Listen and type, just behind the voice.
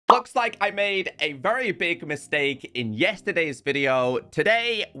Looks like I made a very big mistake in yesterday's video.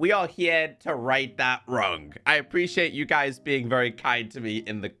 Today, we are here to right that wrong. I appreciate you guys being very kind to me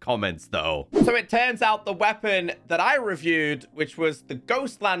in the comments, though. So it turns out the weapon that I reviewed, which was the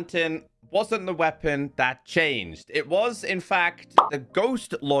Ghost Lantern, wasn't the weapon that changed. It was, in fact, the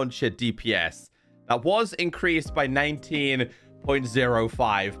Ghost Launcher DPS that was increased by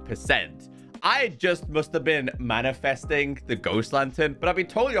 19.05%. I just must have been manifesting the Ghost Lantern, but I'll be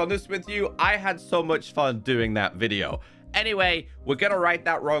totally honest with you, I had so much fun doing that video. Anyway, we're gonna right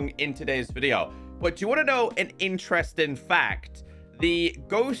that wrong in today's video. But do you want to know an interesting fact? The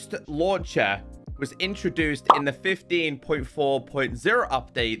Ghost Launcher was introduced in the 15.4.0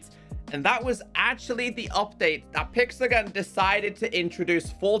 update, and that was actually the update that Pixelgun decided to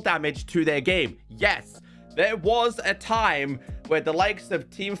introduce full damage to their game. Yes, there was a time where the likes of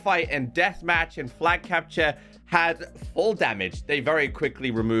Teamfight and Deathmatch and Flag Capture had full damage. They very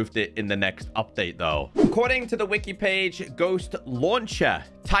quickly removed it in the next update, though. According to the wiki page, Ghost Launcher,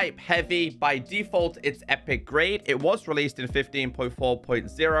 type heavy. By default, it's epic grade. It was released in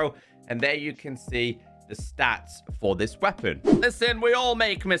 15.4.0, and there you can see the stats for this weapon. Listen, we all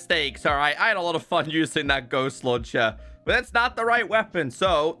make mistakes, all right? I had a lot of fun using that Ghost Launcher, but that's not the right weapon.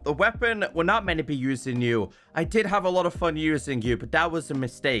 So the weapon, we're not meant to be using you. I did have a lot of fun using you, but that was a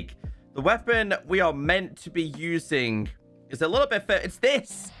mistake. The weapon we are meant to be using is a little bit it's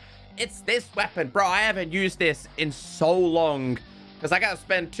this weapon. Bro, I haven't used this in so long because I gotta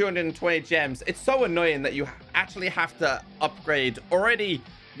spend 220 gems. It's so annoying that you actually have to upgrade already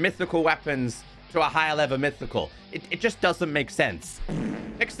mythical weapons to a higher level mythical. It just doesn't make sense.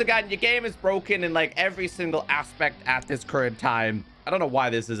 Pixelgun, your game is broken in like every single aspect at this current time. I don't know why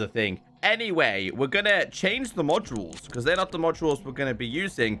this is a thing. Anyway, we're gonna change the modules because they're not the modules we're gonna be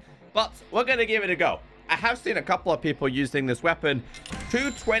using, but we're gonna give it a go. I have seen a couple of people using this weapon.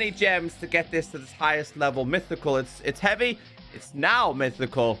 220 gems to get this to this highest level mythical. It's heavy. It's now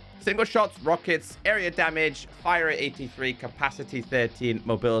mythical. Single shots, rockets, area damage, fire at 83, capacity 13,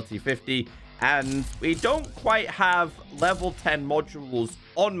 mobility 50. And we don't quite have level 10 modules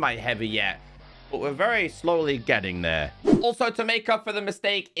on my heavy yet, but we're very slowly getting there. Also, to make up for the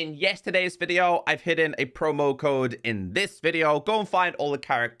mistake in yesterday's video, I've hidden a promo code in this video. Go and find all the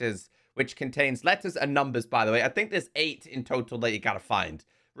characters, which contains letters and numbers, by the way. I think there's 8 in total that you gotta find.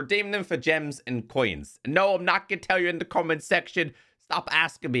 Redeem them for gems and coins. No, I'm not gonna tell you in the comment section. Stop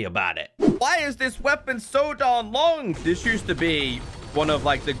asking me about it. Why is this weapon so darn long? This used to be one of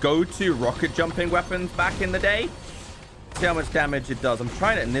like the go-to rocket jumping weapons back in the day. See how much damage it does. I'm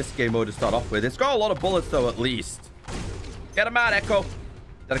trying it in this game mode to start off with. It's got a lot of bullets though, at least. Get him out, Echo.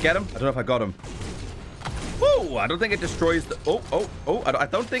 Did I get him? I don't know if I got him. Woo! I don't think it destroys the... I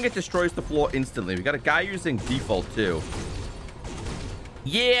don't think it destroys the floor instantly. We got a guy using default too.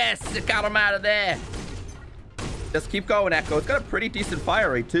 Yes! It got him out of there. Just keep going, Echo. It's got a pretty decent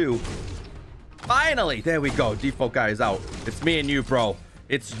fire rate too. Finally! There we go. Default guy is out. It's me and you, bro.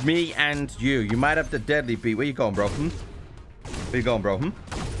 It's me and you. You might have the deadly beat. Where you going, bro? Where you going, bro?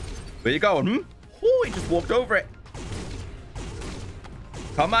 Where you going? Oh, he just walked over it.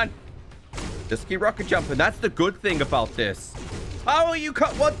 Come on. Just keep rocket jumping. That's the good thing about this. How are you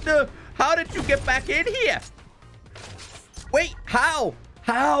what the? How did you get back in here? Wait, how?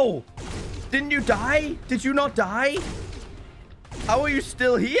 How? Didn't you die? Did you not die? How are you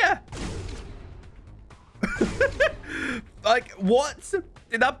still here? Like, what?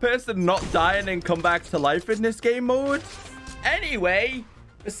 Did that person not die and then come back to life in this game mode? Anyway,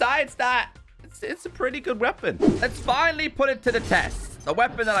 besides that, it's a pretty good weapon. Let's finally put it to the test. The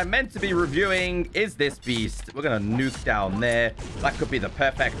weapon that I meant to be reviewing is this beast. We're gonna nuke down there. That could be the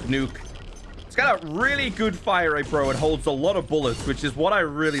perfect nuke. It's got a really good fire rate, bro. It holds a lot of bullets, which is what I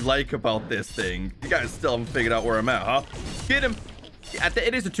really like about this thing. You guys still haven't figured out where I'm at, huh? Get him.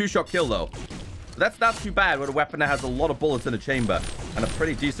 It is a 2-shot kill, though. That's not too bad with a weapon that has a lot of bullets in the chamber and a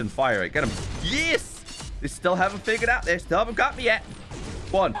pretty decent fire rate. Get him. Yes! They still haven't figured out. They still haven't got me yet.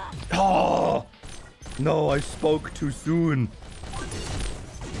 One. Oh! No, I spoke too soon.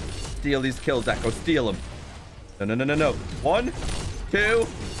 Steal these kills, Echo. Steal them. No. 1, 2,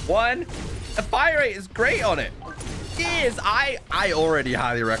 1. The fire rate is great on it. Yes, I already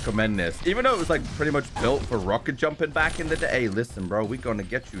highly recommend this. Even though it was like pretty much built for rocket jumping back in the day. Hey, listen, bro. We're going to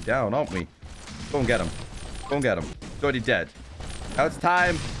get you down, aren't we? Go and get him. Go and get him. He's already dead. Now it's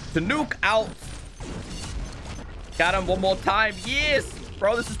time to nuke out. Got him one more time. Yes.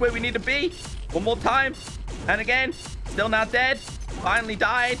 Bro, this is where we need to be. One more time. And again. Still not dead. Finally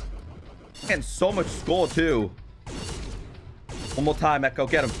died. Getting so much score, too. One more time, Echo.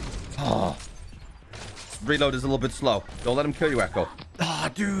 Get him. Oh. Reload is a little bit slow. Don't let him kill you, Echo. Oh,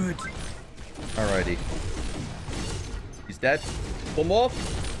 dude. Alrighty. He's dead. One more.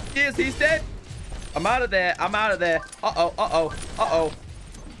 Yes, he's dead. I'm out of there. I'm out of there. Uh-oh. Uh-oh. Uh-oh.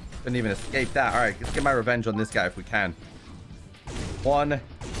 Couldn't even escape that. All right, let's get my revenge on this guy if we can. 1,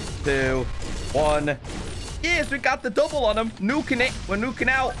 2, 1. Yes, we got the double on him. Nuking it. We're nuking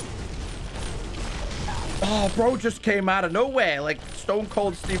out. Oh, bro just came out of nowhere. Like Stone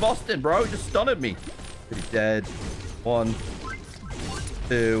Cold Steve Austin, bro. He just stunned me. Pretty dead. 1,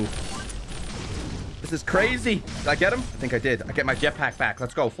 2. This is crazy. Did I get him? I think I did. I get my jetpack back.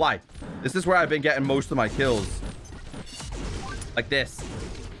 Let's go. Fly. This is where I've been getting most of my kills. Like this.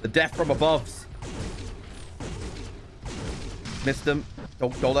 The death from aboves. Missed him.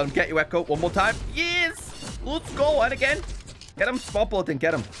 Don't let him get you, Echo. One more time. Yes. Let's go. And again. Get him. Spot bullet and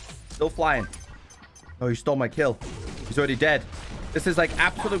get him. Still flying. Oh, he stole my kill. He's already dead. This is like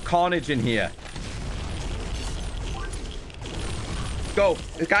absolute carnage in here. Go.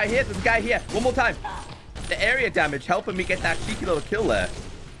 There's a guy here. There's a guy here. One more time. The area damage helping me get that cheeky little kill there.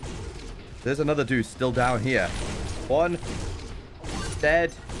 There's another dude still down here. 1.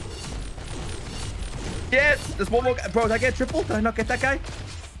 Dead. Yes. There's one more guy. Bro, did I get triple? Did I not get that guy?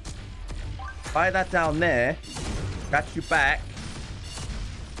 Buy that down there. Got you back.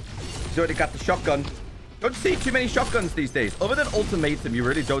 He's already got the shotgun. Don't see too many shotguns these days. Other than Ultimatum, you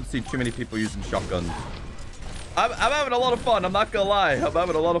really don't see too many people using shotguns. I'm having a lot of fun. I'm not gonna lie. I'm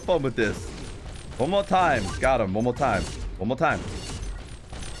having a lot of fun with this. One more time. Got him. One more time. One more time.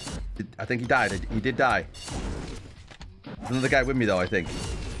 I think he died. He did die. There's another guy with me, though, I think.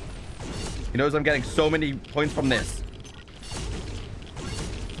 He knows I'm getting so many points from this.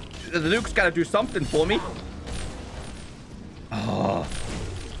 The nuke's got to do something for me. Oh.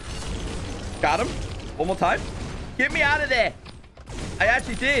 Got him. One more time. Get me out of there. I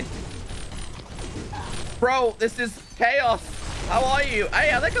actually did. Bro, this is chaos. How are you?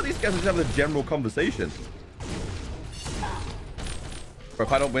 Hey, I like how these guys are just having a general conversation. Bro,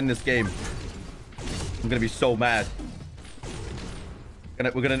 if I don't win this game, I'm gonna be so mad.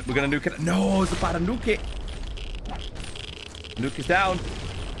 We're gonna nuke it. No, it's about to nuke it. Nuke is down.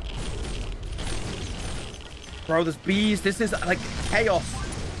 Bro, there's bees. This is like chaos.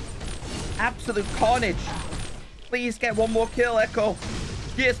 Absolute carnage. Please get one more kill, Echo.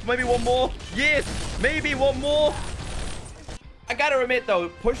 Yes, maybe one more. Yes, maybe one more. I gotta admit, though,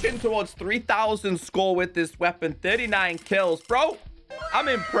 pushing towards 3,000 score with this weapon. 39 kills. Bro, I'm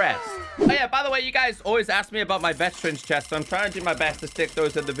impressed. Oh, yeah, by the way, you guys always ask me about my Veterans chest, so I'm trying to do my best to stick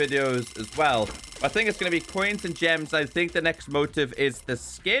those in the videos as well. I think it's going to be coins and gems. I think the next motive is the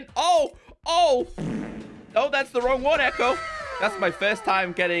skin. Oh! No, that's the wrong one, Echo. That's my first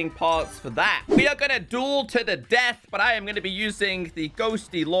time getting parts for that. We are going to duel to the death, but I am going to be using the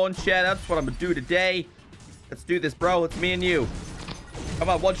Ghosty launcher. That's what I'm going to do today. Let's do this, bro. It's me and you. Come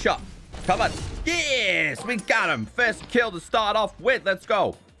on, one shot. Come on. Yes, we got him. First kill to start off with. Let's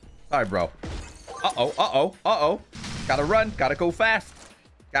go. Sorry, bro. Uh-oh. Gotta run. Gotta go fast.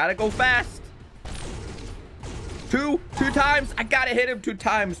 Gotta go fast. Two times. I gotta hit him 2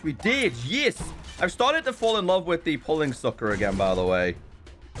 times. We did. Yes. I've started to fall in love with the pulling sucker again, by the way.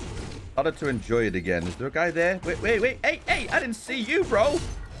 Started to enjoy it again. Is there a guy there? Wait. Hey. I didn't see you, bro.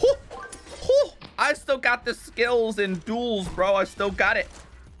 I still got the skills in duels, bro. I still got it.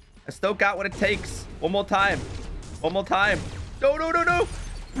 I still got what it takes. One more time. No.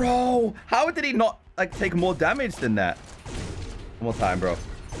 Bro, how did he not, like, take more damage than that? One more time, bro.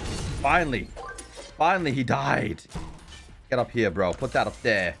 Finally, he died. Get up here, bro. Put that up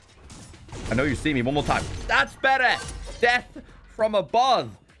there. I know you see me. One more time. That's better. Death from above.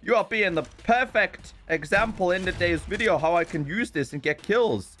 You are being the perfect example in today's video how I can use this and get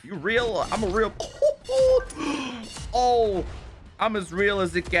kills. You real? I'm a real... Oh, I'm as real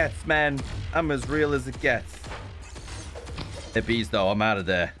as it gets, man. I'm as real as it gets. The bees, though. I'm out of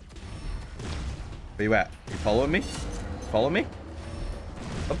there. Where you at? You following me? Follow me?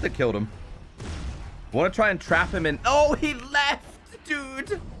 Something killed him. I want to try and trap him in. Oh, he left,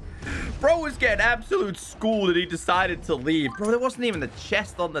 dude. Bro was getting absolute schooled and he decided to leave. Bro, there wasn't even a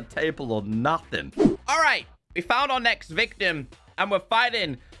chest on the table or nothing. All right. We found our next victim and we're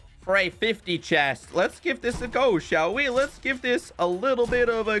fighting for a 50 chest. Let's give this a go, shall we? Let's give this a little bit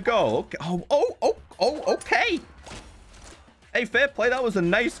of a go. Okay. Okay. Hey, fair play. That was a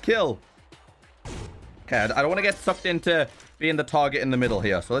nice kill. Okay, I don't want to get sucked into being the target in the middle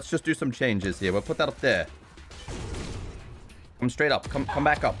here. So let's just do some changes here. We'll put that up there. Come straight up. Come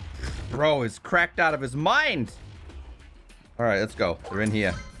back up. Bro is cracked out of his mind. All right, let's go. They're in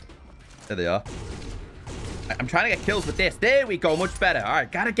here. There they are. I'm trying to get kills with this. There we go. Much better. All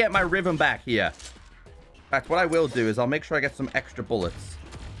right, gotta get my rhythm back here. In fact, what I will do is I'll make sure I get some extra bullets.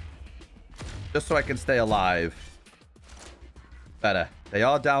 Just so I can stay alive. Better. They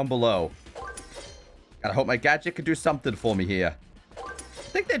are down below. Gotta hope my gadget can do something for me here.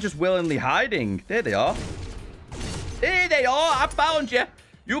 I think they're just willingly hiding. There they are. There they are. I found you.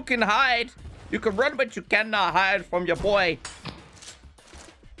 You can hide. You can run, but you cannot hide from your boy.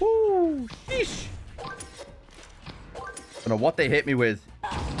 Woo. Sheesh. I don't know what they hit me with.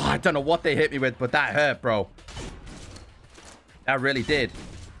 Oh, I don't know what they hit me with, but that hurt, bro. That really did.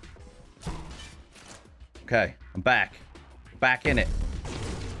 Okay, I'm back. Back in it.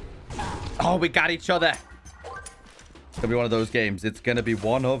 Oh, we got each other. It's gonna be one of those games. It's gonna be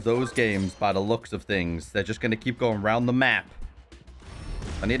one of those games by the looks of things. They're just gonna keep going around the map.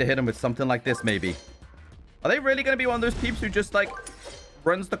 I need to hit them with something like this, maybe. Are they really gonna be one of those peeps who just, like,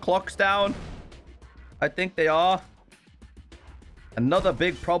 runs the clocks down? I think they are. Another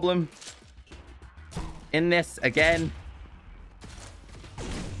big problem in this again.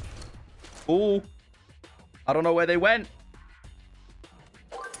 Ooh. I don't know where they went.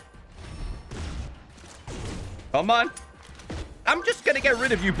 Come on. I'm just gonna get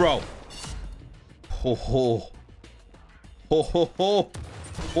rid of you, bro. Ho, ho. Ho, ho, ho.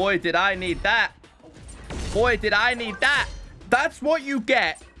 Boy, did I need that. Boy, did I need that. That's what you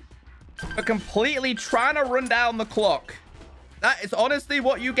get for completely trying to run down the clock. That is honestly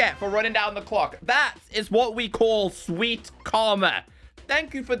what you get for running down the clock. That is what we call sweet karma.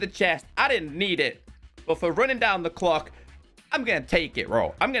 Thank you for the chest. I didn't need it. But for running down the clock, I'm going to take it,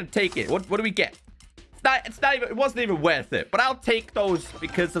 bro. I'm going to take it. What do we get? It wasn't even worth it. But I'll take those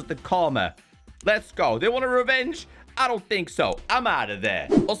because of the karma. Let's go. They want a revenge? I don't think so. I'm out of there.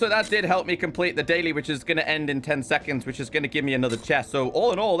 Also, that did help me complete the daily, which is going to end in 10 seconds, which is going to give me another chest. So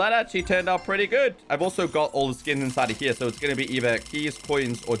all in all, that actually turned out pretty good. I've also got all the skins inside of here, so it's going to be either keys,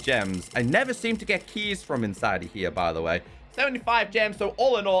 coins, or gems. I never seem to get keys from inside of here, by the way. 75 gems, so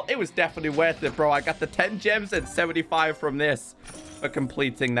all in all, it was definitely worth it, bro. I got the 10 gems and 75 from this for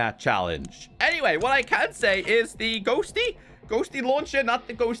completing that challenge. Anyway, what I can say is the Ghosty launcher, not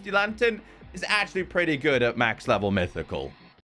the Ghosty Lantern, is actually pretty good at max level mythical.